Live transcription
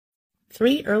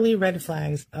3 early red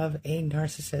flags of a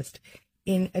narcissist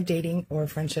in a dating or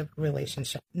friendship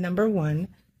relationship. Number 1,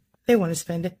 they want to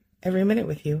spend every minute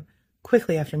with you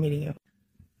quickly after meeting you.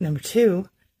 Number 2,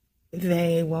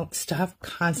 they won't stop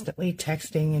constantly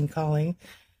texting and calling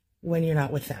when you're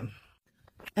not with them.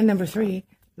 And number 3,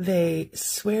 they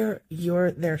swear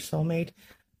you're their soulmate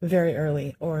very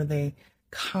early, or they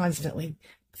constantly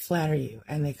flatter you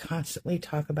and they constantly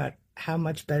talk about how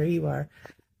much better you are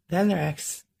than their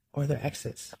ex or their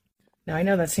exes. Now, I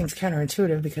know that seems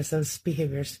counterintuitive because those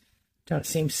behaviors don't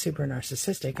seem super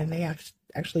narcissistic, and they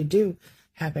actually do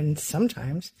happen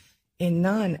sometimes in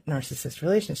non-narcissist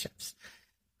relationships.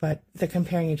 But the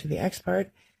comparing you to the ex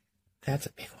part, that's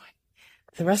a big one.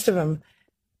 The rest of them,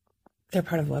 they're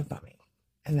part of love bombing.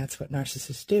 And that's what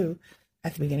narcissists do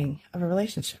at the beginning of a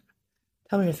relationship.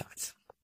 Tell me your thoughts.